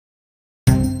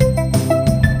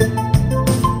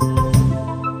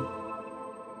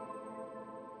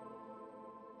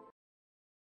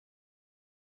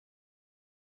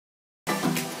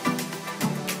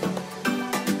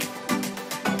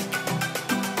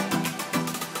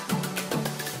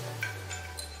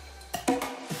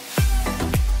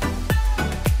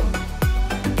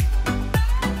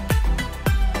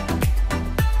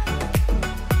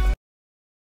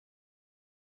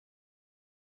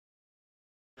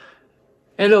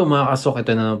Hello mga kasok,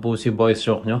 ito na po si Boy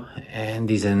Stroke nyo. And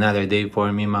this is another day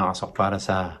for me mga kasok para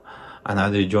sa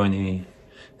another journey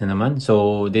na naman.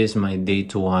 So this is my day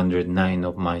 209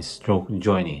 of my stroke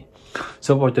journey.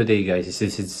 So for today guys, this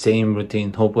is the same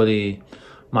routine. Hopefully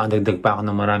makadagdag pa ako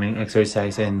ng maraming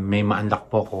exercise and may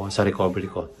ma-unlock po ko sa recovery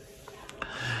ko.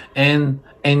 And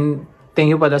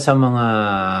thank you pala sa mga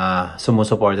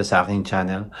sumusuporta sa aking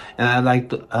channel. And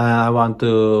I want to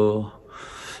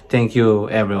thank you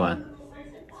everyone.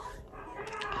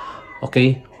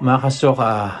 Okay, mga kasok,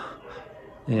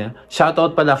 yeah.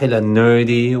 Shoutout pala kila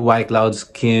Nerdy, White Clouds,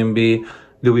 Kimby,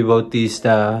 Louis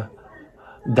Bautista,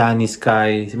 Danny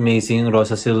Sky, Amazing,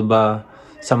 Rosa Silva,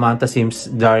 Samantha Sims,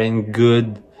 Darren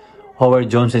Good, Howard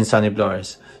Jones, and Sunny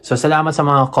Flores. So, salamat sa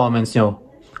mga comments nyo.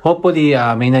 Hopefully,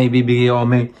 may naibibigay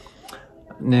ako,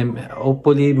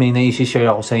 hopefully, may naisi-share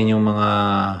ako sa inyong mga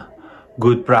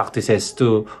good practices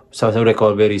sa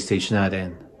recovery stage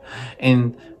natin.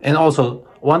 And also,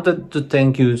 wanted to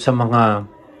thank you sa mga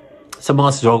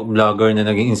stroke vlogger na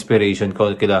naging inspiration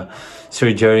ko, kila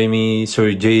Sir Jeremy,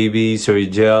 Sir JB, Sir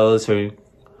Gel, Sir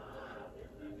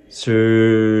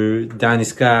Danny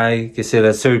Sky,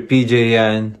 sila Sir PJ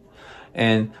yan.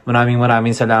 And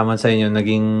maraming salamat sa inyo,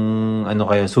 naging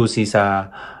kayo susi sa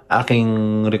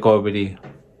aking recovery.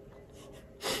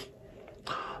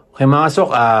 Okay mga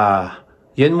kasok,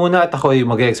 yan muna at ako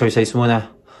mag-exercise muna.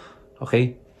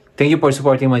 Okay? Thank you for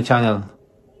supporting my channel.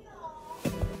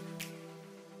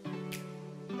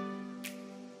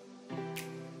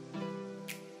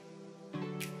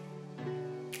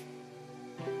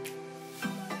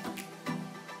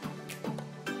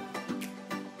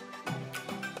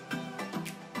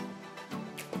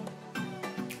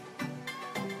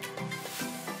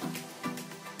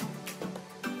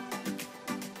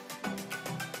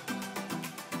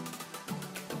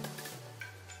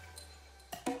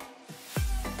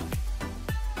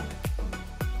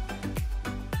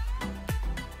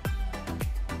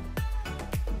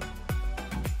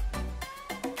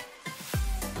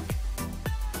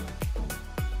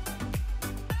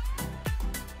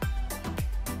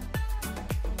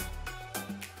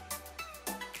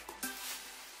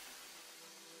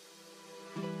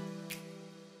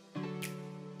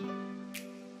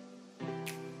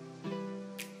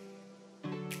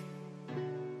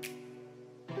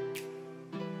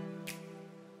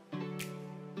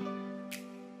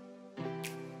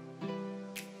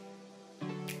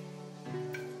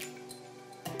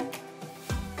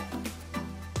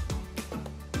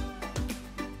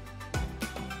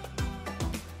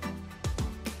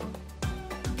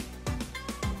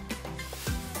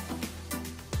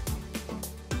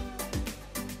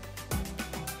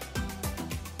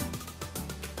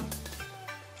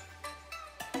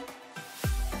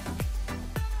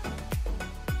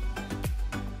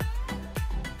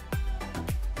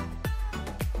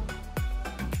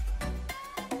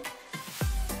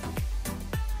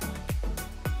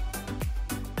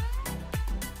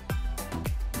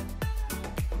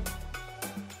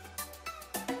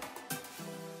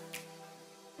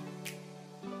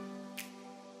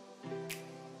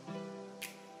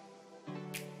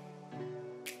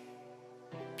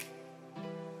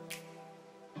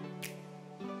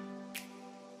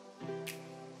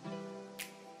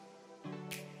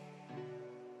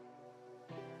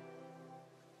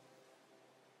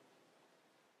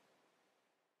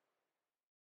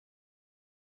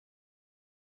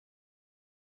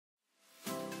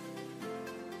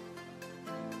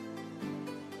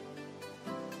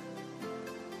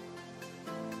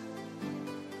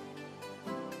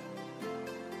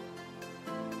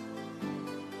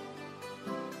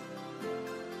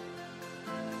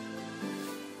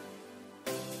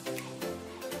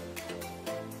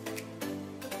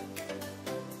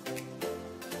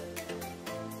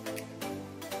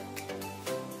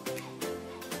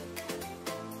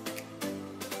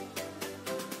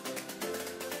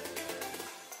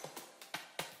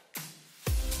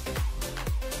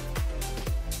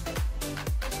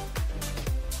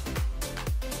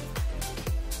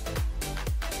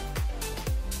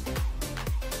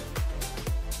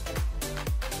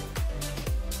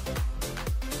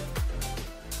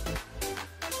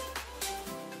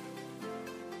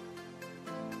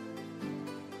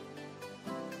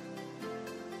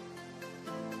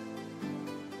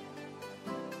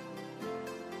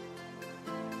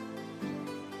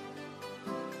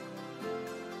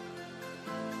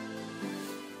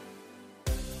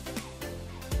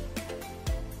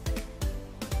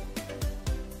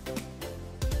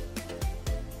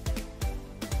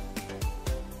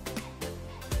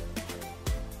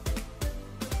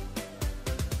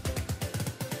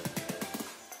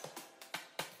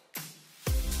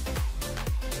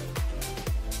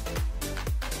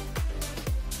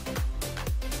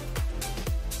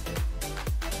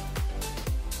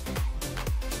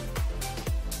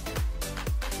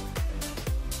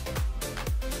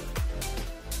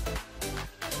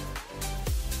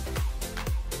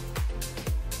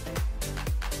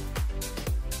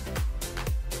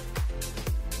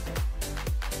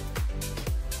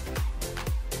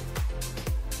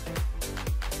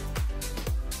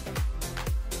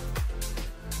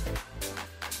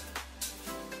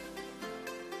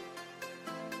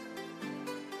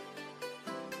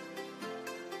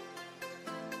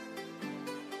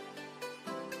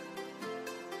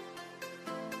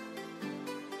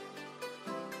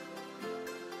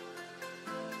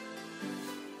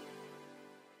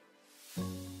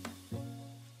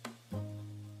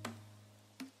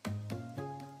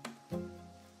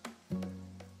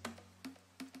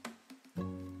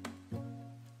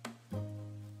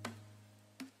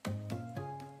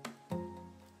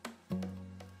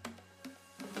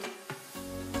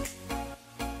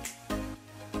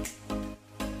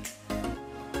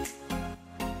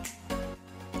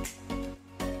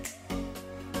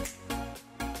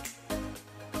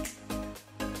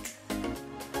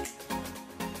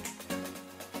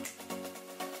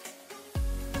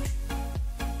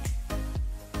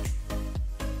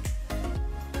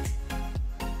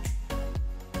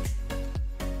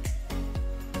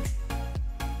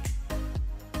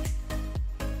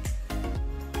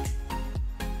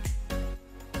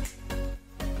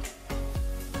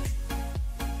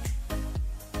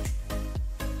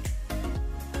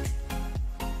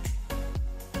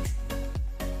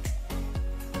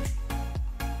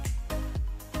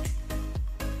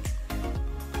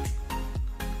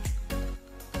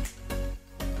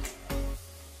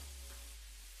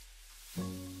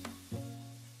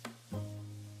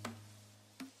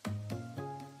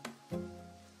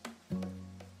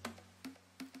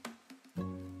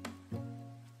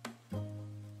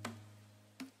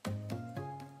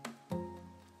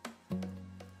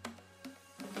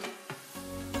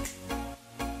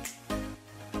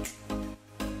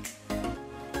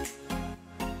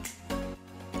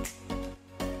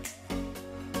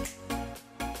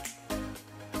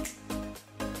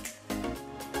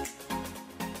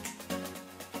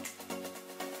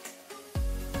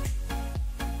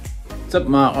 What's up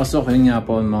mga kasok? Yun nga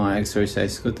po ang mga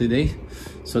exercise ko today.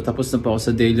 So tapos na po ako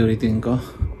sa daily routine ko.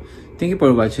 Thank you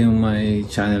for watching my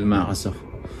channel mga kasok.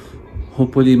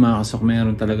 Hopefully mga kasok,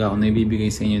 mayroon talaga ako na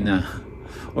ibibigay sa inyo na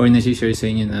or na-share sa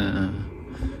inyo na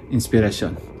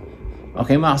inspirasyon.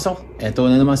 Okay mga kasok,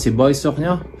 eto na naman si Boy Sok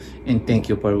nyo. And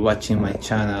thank you for watching my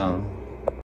channel.